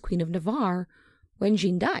becomes Queen of Navarre when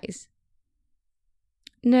Jeanne dies.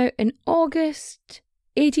 Now, in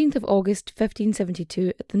 18th of August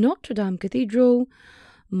 1572, at the Notre Dame Cathedral,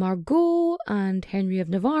 Margot and Henry of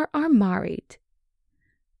Navarre are married.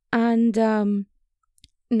 And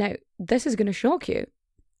now, this is going to shock you.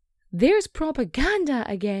 There's propaganda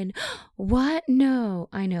again. What? No,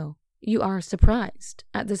 I know. You are surprised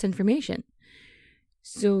at this information.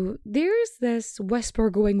 So there's this whisper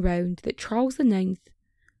going round that Charles IX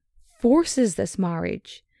forces this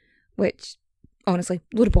marriage, which, honestly,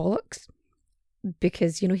 load of bollocks.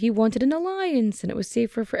 Because, he wanted an alliance and it was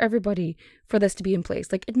safer for everybody for this to be in place.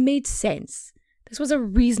 It made sense. This was a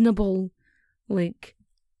reasonable,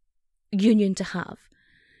 union to have.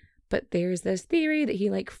 But there's this theory that he,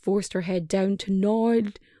 forced her head down to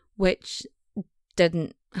nod, which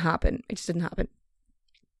didn't happen. It just didn't happen.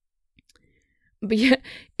 But yeah,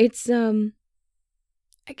 it's, again,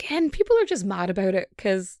 people are just mad about it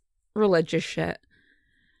because religious shit.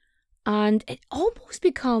 And it almost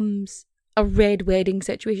becomes a red wedding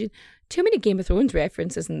situation. Too many Game of Thrones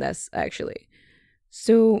references in this, actually.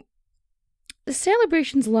 So the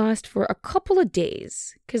celebrations last for a couple of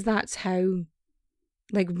days, because that's how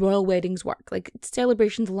royal weddings work.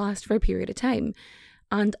 Celebrations last for a period of time.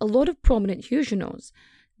 And a lot of prominent Huguenots,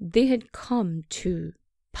 they had come to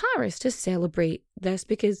Paris to celebrate this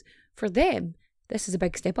because for them, this is a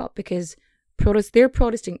big step up because their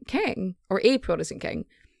Protestant king, or a Protestant king,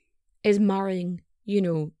 is marrying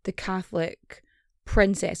the Catholic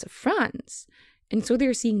princess of France. And so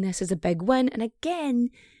they're seeing this as a big win. And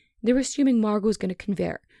again, they're assuming Margot's going to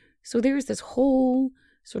convert. So there's this whole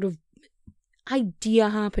sort of idea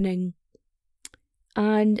happening.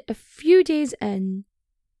 And a few days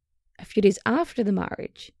after the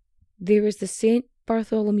marriage, there was the St.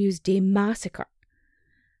 Bartholomew's Day massacre.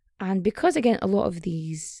 And because, again, a lot of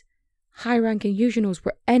these high-ranking Huguenots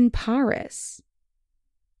were in Paris,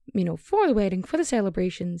 for the wedding, for the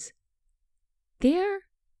celebrations, they're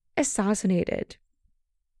assassinated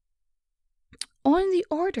on the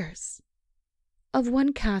orders of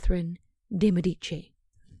one Catherine de Medici.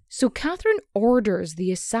 So Catherine orders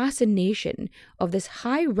the assassination of this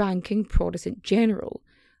high-ranking Protestant general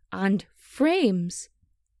and frames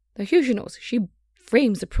the Huguenots. She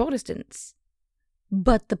frames the Protestants.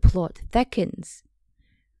 But the plot thickens.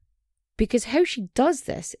 Because how she does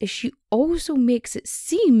this is she also makes it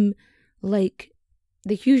seem like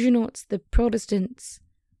the Huguenots, the Protestants,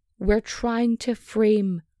 were trying to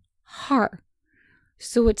frame her.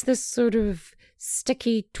 So it's this sort of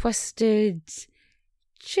sticky, twisted,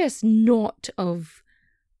 just knot of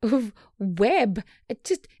web.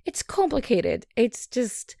 It's complicated. It's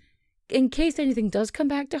just, in case anything does come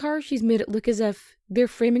back to her, she's made it look as if they're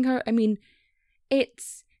framing her.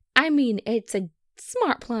 It's a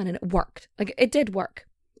smart plan and it worked. It did work.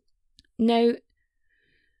 Now,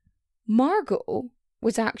 Margot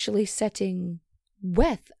was actually sitting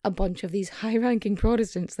with a bunch of these high-ranking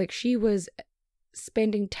Protestants. Like, she was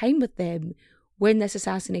spending time with them when this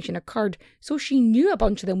assassination occurred, so she knew a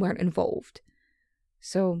bunch of them weren't involved.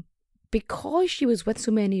 So, because she was with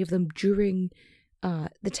so many of them during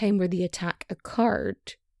the time where the attack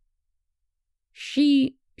occurred,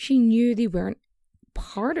 she knew they weren't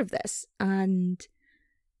part of this, and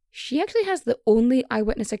she actually has the only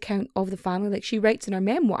eyewitness account of the family. Like, she writes in her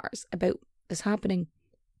memoirs about this happening.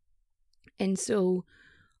 And so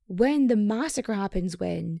when the massacre happens,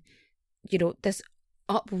 when, you know, this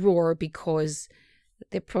uproar because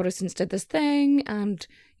the Protestants did this thing and,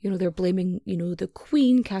 you know, they're blaming, you know, the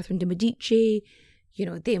Queen, Catherine de Medici, you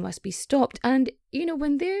know, they must be stopped. And, you know,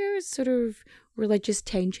 when there's sort of religious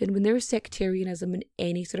tension, when there's sectarianism in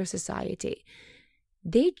any sort of society,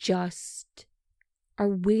 they just are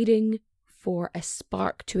waiting for a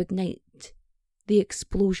spark to ignite the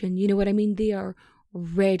explosion. You know what I mean? They are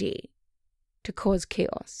ready to cause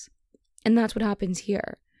chaos. And that's what happens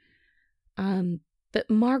here. But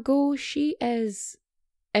Margot, she is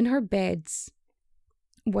in her beds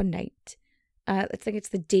one night. I think it's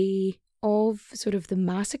the day of sort of the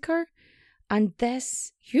massacre. And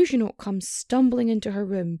this Huguenot comes stumbling into her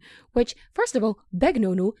room, which, first of all, big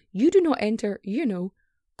no-no. You do not enter, you know,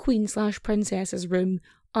 Queen/Princess's room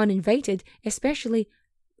uninvited, especially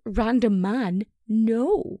random man.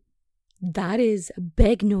 No, that is a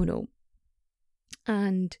big no-no.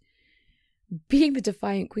 And being the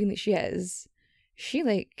defiant queen that she is, she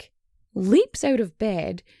like leaps out of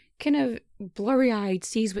bed, kind of blurry-eyed,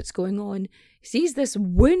 sees what's going on, sees this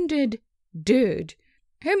wounded dude,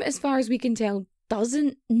 whom, as far as we can tell,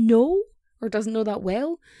 doesn't know that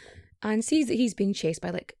well, and sees that he's being chased by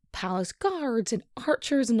like palace guards and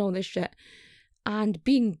archers and all this shit. And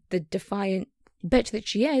being the defiant bitch that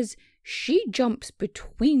she is, she jumps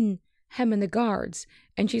between him and the guards,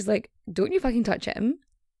 and she's like, don't you fucking touch him,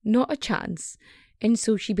 not a chance. And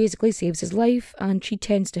so she basically saves his life, and she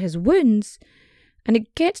tends to his wounds, and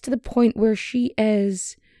it gets to the point where she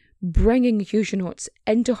is bringing Huguenots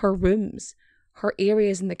into her rooms, her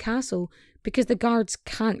areas in the castle, because the guards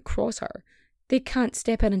can't cross her. They can't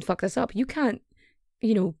step in and fuck this up. You can't,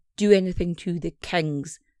 you know, do anything to the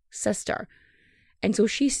king's sister. And so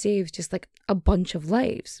she saves just like a bunch of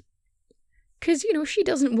lives. Because, you know, she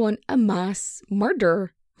doesn't want a mass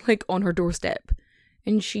murder like on her doorstep.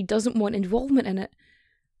 And she doesn't want involvement in it.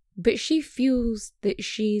 But she feels that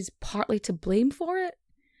she's partly to blame for it.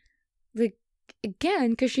 Like,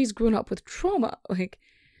 again, because she's grown up with trauma. Like,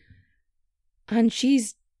 and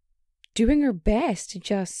she's doing her best to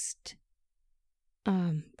just,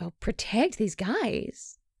 protect these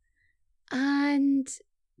guys. And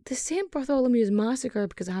the St. Bartholomew's Massacre,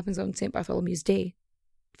 because it happens on St. Bartholomew's Day,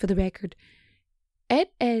 for the record,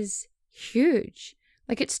 it is huge.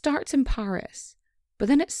 Like, it starts in Paris, but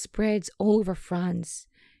then it spreads all over France.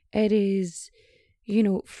 It is, you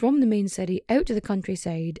know, from the main city out to the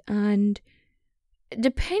countryside, and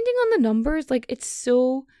depending on the numbers, like, it's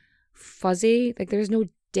so fuzzy. Like, there's no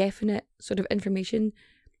definite sort of information.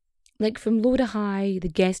 Like, from low to high, the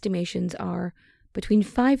guesstimations are between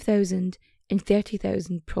 5,000 and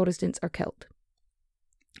 30,000 Protestants are killed.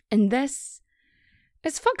 And this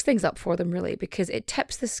fucks things up for them, really, because it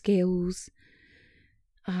tips the scales.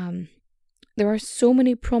 There are so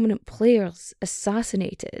many prominent players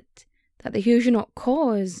assassinated that the Huguenot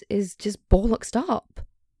cause is just bollocksed up.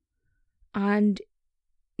 And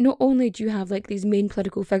not only do you have like these main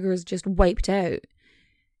political figures just wiped out,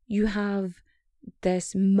 you have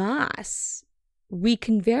this mass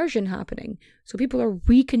reconversion happening. So people are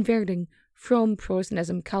reconverting from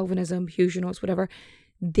Protestantism, Calvinism, Huguenots, whatever.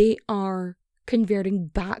 They are converting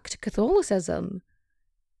back to Catholicism,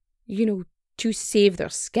 you know, to save their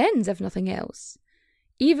skins, if nothing else.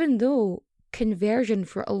 Even though conversion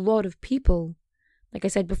for a lot of people, like I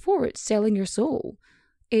said before, it's selling your soul.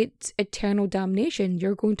 It's eternal damnation.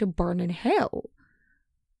 You're going to burn in hell.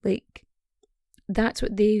 Like, that's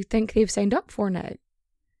what they think they've signed up for now.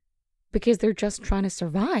 Because they're just trying to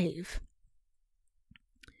survive.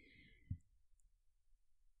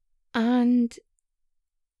 And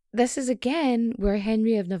this is again where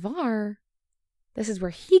Henry of Navarre, this is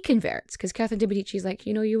where he converts. Because Catherine de Medici's like,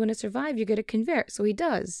 you know, you want to survive, you got to convert. So he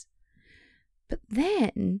does. But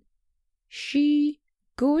then she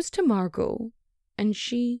goes to Margot and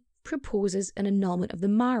she proposes an annulment of the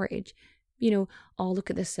marriage. You know, oh, look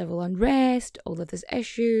at the civil unrest, all of these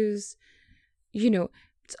issues. You know,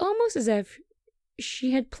 it's almost as if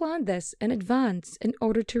she had planned this in advance in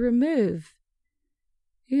order to remove,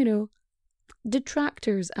 you know,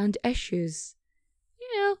 detractors and issues.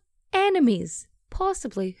 You know, enemies.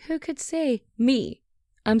 Possibly. Who could say? Me.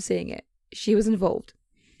 I'm saying it. She was involved.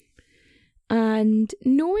 And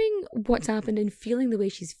knowing what's happened and feeling the way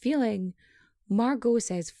she's feeling, Margot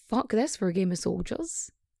says, fuck this for a game of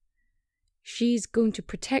soldiers. She's going to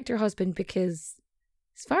protect her husband because,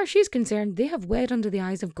 as far as she's concerned, they have wed under the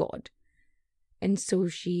eyes of God. And so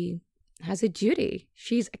she has a duty.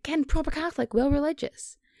 She's, again, proper Catholic, well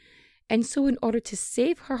religious. And so in order to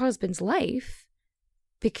save her husband's life,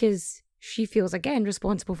 because she feels, again,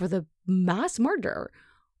 responsible for the mass murder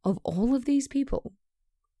of all of these people,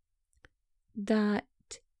 that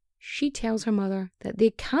she tells her mother that they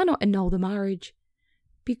cannot annul the marriage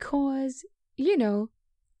because, you know,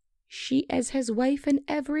 she is his wife in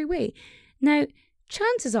every way. Now,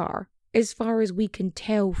 chances are, as far as we can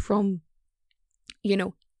tell from, you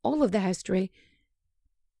know, all of the history,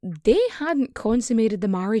 they hadn't consummated the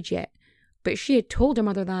marriage yet, but she had told her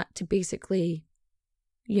mother that to basically,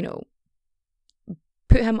 you know,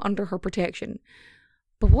 put him under her protection.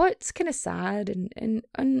 But what's kind of sad and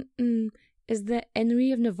is that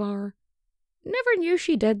Henry of Navarre never knew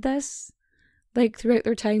she did this, like, throughout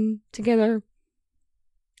their time together.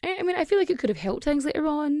 I mean, I feel like it could have helped things later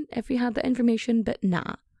on if we had that information, but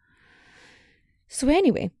nah. So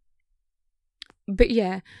anyway, but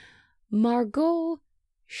yeah, Margot,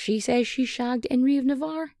 she says she shagged Henry of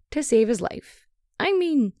Navarre to save his life. I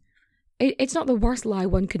mean, it's not the worst lie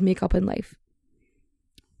one could make up in life.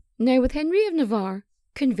 Now, with Henry of Navarre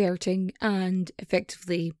converting and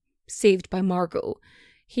effectively saved by Margot,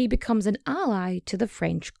 he becomes an ally to the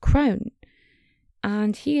French crown.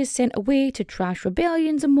 And he is sent away to trash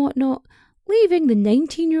rebellions and whatnot, leaving the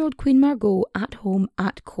 19-year-old Queen Margot at home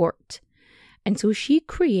at court. And so she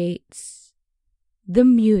creates the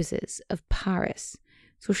Muses of Paris.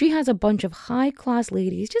 So she has a bunch of high-class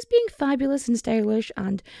ladies just being fabulous and stylish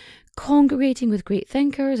and congregating with great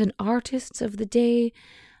thinkers and artists of the day.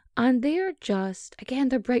 And they're just, again,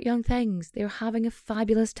 they're bright young things. They're having a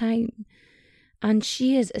fabulous time. And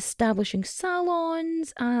she is establishing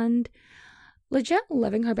salons and legit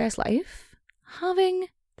living her best life, having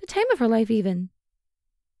the time of her life even.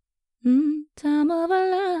 Time of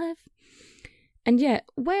her life. And yet,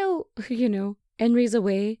 well, you know, Henry's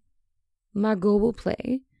away, Margot will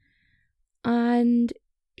play, and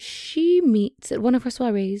she meets at one of her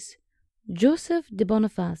soirees Joseph de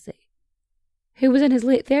Boniface, who was in his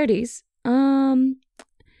late 30s,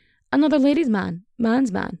 another ladies' man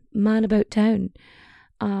about town,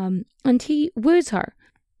 and he woos her.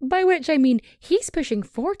 By which I mean, he's pushing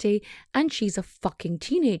 40 and she's a fucking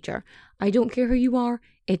teenager. I don't care who you are,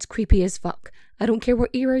 it's creepy as fuck. I don't care what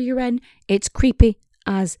era you're in, it's creepy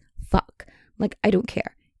as fuck. Like, I don't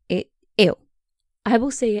care. Ew. I will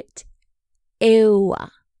say it. Ew.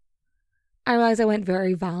 I realize I went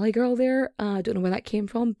very Valley Girl there. I don't know where that came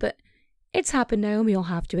from, but it's happened now and we all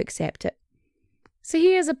have to accept it. So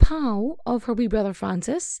he is a pal of her wee brother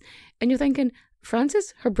Francis. And you're thinking,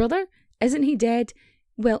 Francis, her brother? Isn't he dead?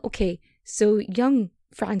 Well, okay, so young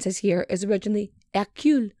Francis here is originally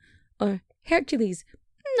Hercule, or Hercules.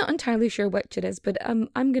 I'm not entirely sure which it is, but I'm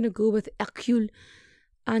going to go with Hercule.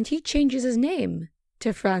 And he changes his name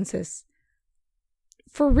to Francis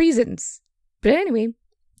for reasons. But anyway,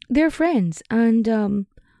 they're friends and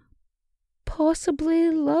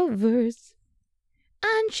possibly lovers.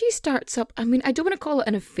 And she starts up, I mean, I don't want to call it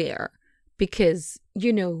an affair because,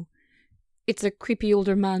 you know, it's a creepy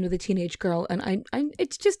older man with a teenage girl, and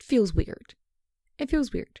it just feels weird. It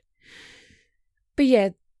feels weird. But yeah,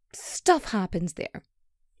 stuff happens there.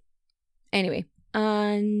 Anyway,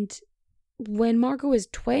 and when Margot is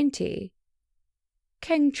 20,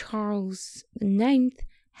 King Charles IX,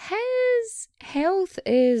 his health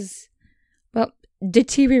is, well,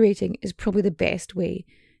 deteriorating is probably the best way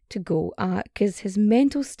to go, because his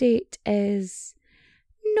mental state is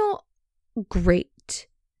not great.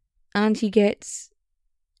 And he gets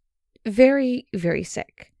very, very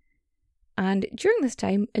sick. And during this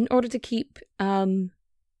time, in order to keep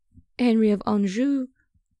Henry of Anjou,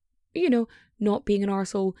 you know, not being an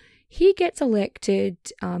arsehole, he gets elected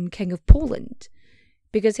King of Poland.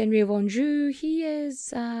 Because Henry of Anjou, he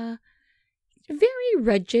is very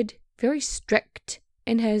rigid, very strict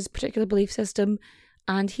in his particular belief system.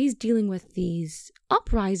 And he's dealing with these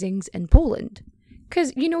uprisings in Poland.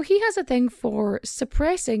 Because, you know, he has a thing for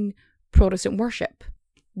suppressing Protestant worship.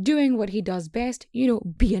 Doing what he does best, you know,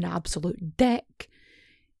 be an absolute dick.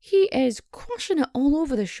 He is crushing it all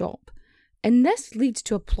over the shop. And this leads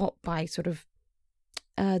to a plot by sort of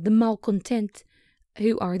the malcontent,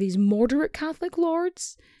 who are these moderate Catholic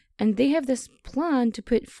lords. And they have this plan to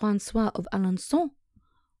put Francois of Alençon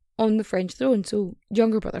on the French throne. So,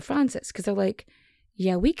 younger brother Francis. Because they're like,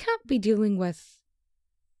 yeah, we can't be dealing with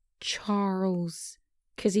Charles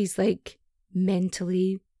because he's like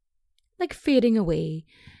mentally like fading away.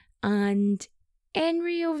 And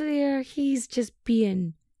Henry over there, he's just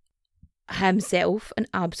being himself, an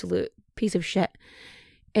absolute piece of shit.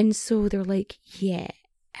 And so they're like, yeah.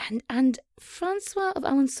 And Francois of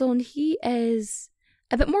Alençon, he is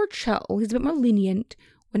a bit more chill. He's a bit more lenient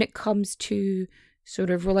when it comes to sort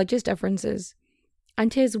of religious differences.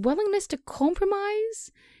 And his willingness to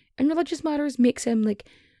compromise in religious matters makes him like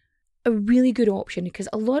a really good option, because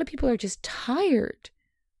a lot of people are just tired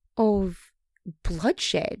of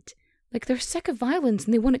bloodshed. Like, they're sick of violence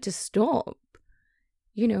and they want it to stop,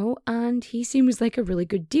 you know, and he seems like a really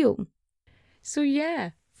good deal. So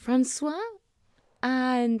yeah, Francois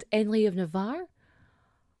and Henry of Navarre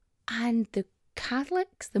and the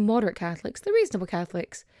Catholics, the moderate Catholics, the reasonable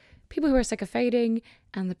Catholics, people who are sick of fighting,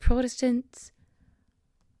 and the Protestants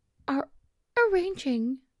are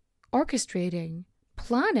arranging, orchestrating,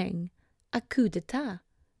 planning a coup d'etat.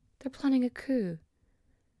 They're planning a coup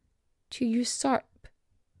to usurp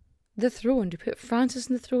the throne, to put Francis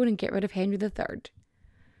on the throne and get rid of Henry III.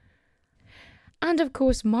 And of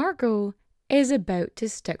course, Margot is about to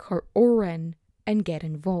stick her oar in and get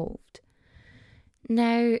involved.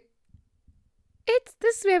 Now,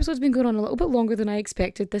 this episode's been going on a little bit longer than I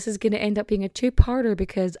expected. This is going to end up being a two-parter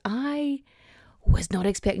because I was not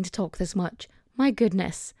expecting to talk this much. My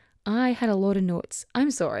goodness, I had a lot of notes.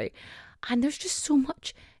 I'm sorry. And there's just so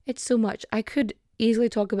much. It's so much. I could easily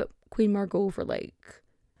talk about Queen Margot for like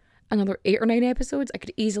another 8 or 9 episodes. I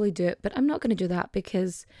could easily do it, but I'm not going to do that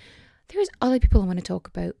because there's other people I want to talk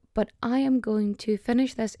about. But I am going to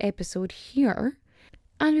finish this episode here,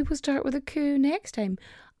 and we will start with a coup next time.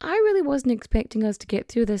 I really wasn't expecting us to get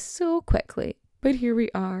through this so quickly, but here we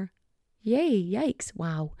are. Yay, yikes,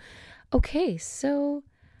 wow. Okay, so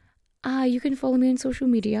you can follow me on social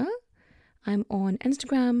media. I'm on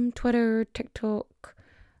Instagram, Twitter, TikTok,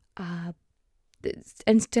 and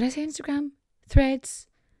did I say Instagram? Threads?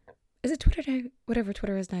 Is it Twitter now? Whatever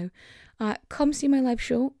Twitter is now. Come see my live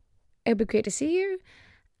show. It'd be great to see you.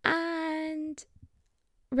 And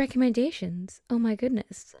recommendations. Oh my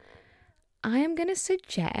goodness. I am going to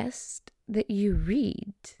suggest that you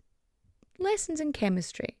read Lessons in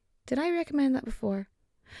Chemistry. Did I recommend that before?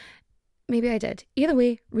 Maybe I did. Either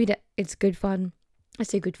way, read it. It's good fun. I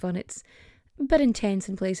say good fun. It's a bit intense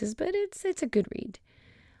in places, but it's a good read.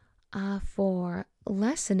 For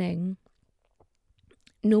listening,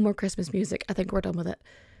 no more Christmas music. I think we're done with it.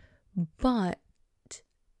 But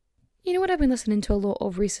you know what I've been listening to a lot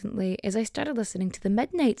of recently is I started listening to the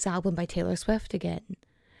Midnights album by Taylor Swift again.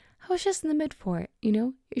 I was just in the mood for it, you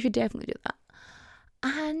know? You should definitely do that.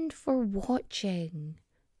 And for watching,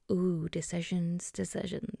 Decisions.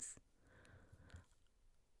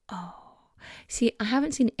 Oh, see, I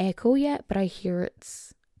haven't seen Echo yet, but I hear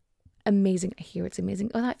it's amazing.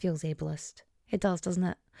 Oh, that feels ableist. It does, doesn't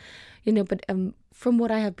it? You know, but from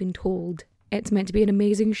what I have been told, it's meant to be an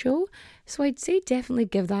amazing show. So I'd say definitely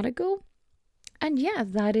give that a go. And yeah,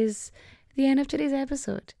 that is the end of today's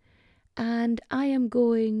episode. And I am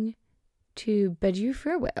going to bid you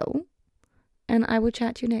farewell. And I will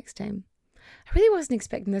chat to you next time. I really wasn't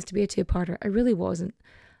expecting this to be a 2-parter. I really wasn't.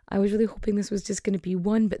 I was really hoping this was just going to be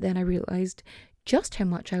one, but then I realised just how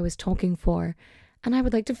much I was talking for. And I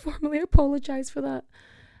would like to formally apologise for that.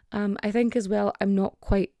 I think as well, I'm not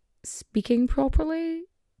quite speaking properly.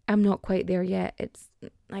 I'm not quite there yet. It's,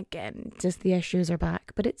 again, just the issues are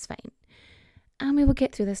back, but it's fine. And we will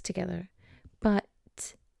get through this together. But,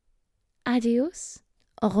 adios,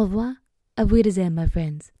 au revoir, auf Wiedersehen, my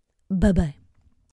friends. Bye-bye.